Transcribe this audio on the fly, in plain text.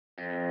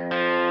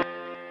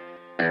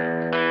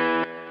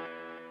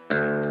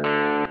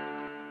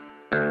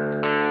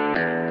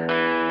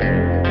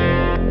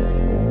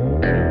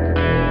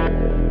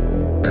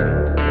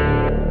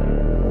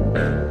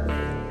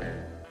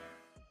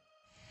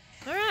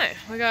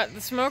Alright, we got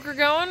the smoker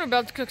going. We're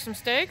about to cook some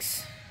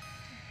steaks.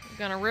 We're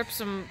gonna rip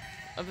some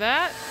of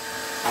that.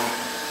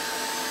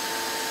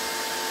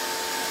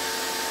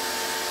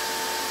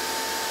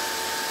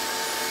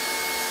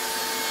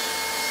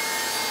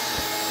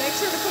 Make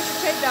sure to put your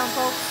tape down,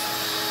 folks.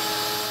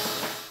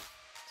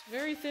 It's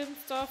very thin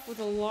stuff with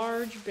a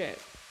large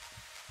bit.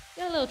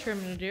 Got a little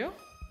trimming to do.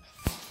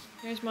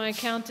 Here's my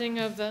counting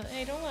of the...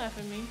 Hey, don't laugh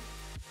at me.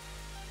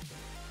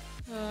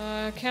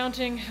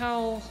 Counting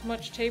how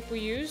much tape we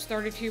use,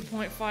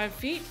 32.5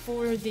 feet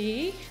for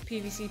the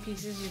PVC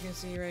pieces you can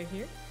see right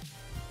here.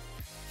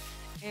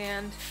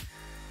 And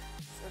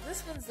so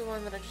this one's the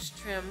one that I just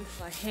trimmed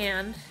by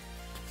hand.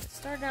 It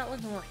started out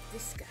looking like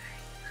this guy.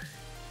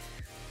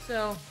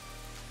 So,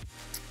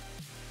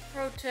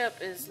 pro tip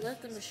is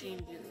let the machine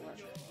do the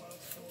work.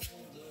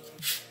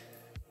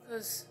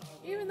 Because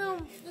even though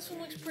this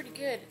one looks pretty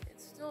good,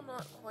 it's still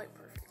not quite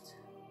perfect.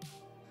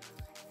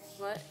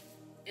 But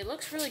it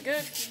looks really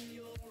good.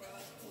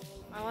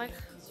 I like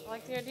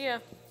the idea.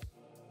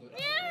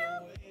 Yeah.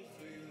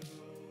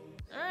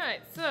 Alright,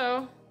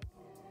 so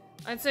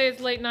I'd say it's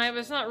late night, but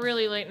it's not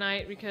really late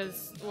night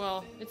because,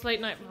 well, it's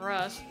late night for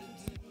us.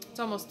 It's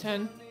almost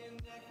 10.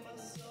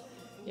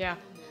 Yeah.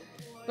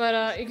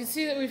 But you can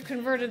see that we've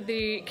converted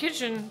the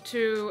kitchen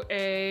to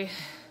a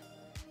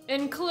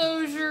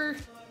enclosure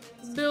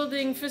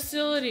building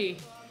facility.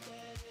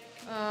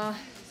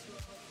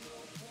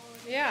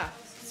 Yeah,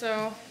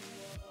 so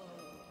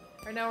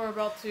right now we're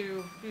about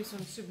to do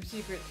some super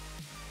secret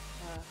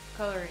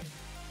coloring.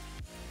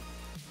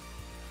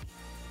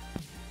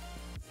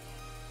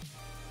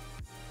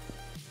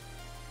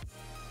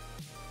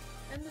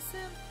 And the sim.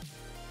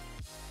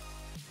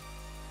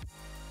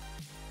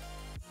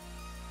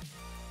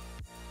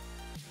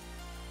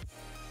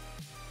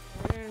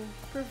 And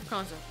proof of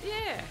concept.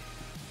 Yeah!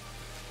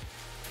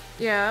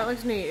 Yeah, that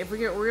looks neat. If we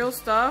get real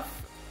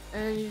stuff,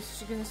 and you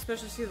can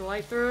especially see the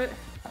light through it.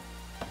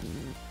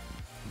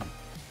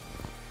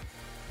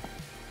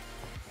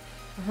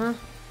 Uh-huh.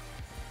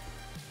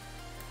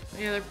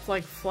 Yeah, they're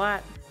like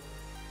flat.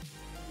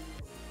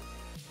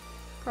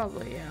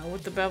 Probably, yeah,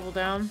 with the bevel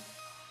down.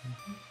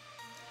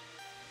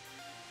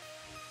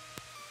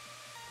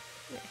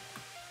 Yeah.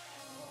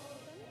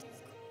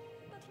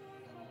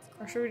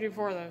 Or should we do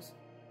 4 of those?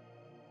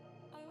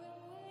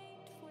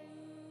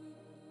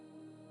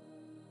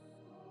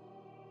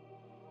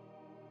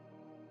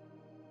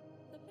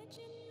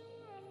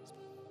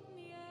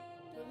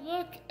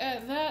 Look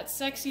at that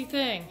sexy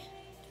thing.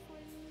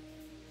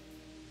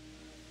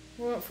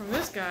 We went from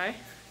this guy,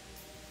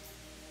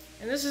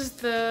 and this is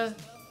the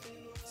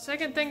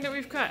second thing that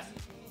we've cut,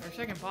 or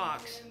second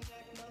box.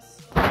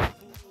 So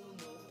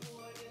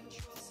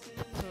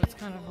it's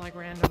kind of like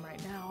random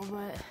right now,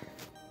 but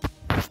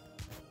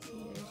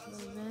here's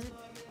the vent.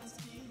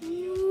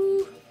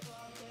 Woo.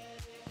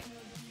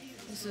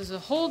 This is a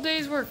whole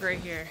day's work right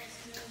here.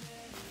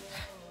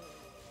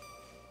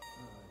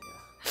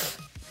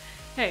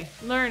 Hey,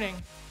 learning.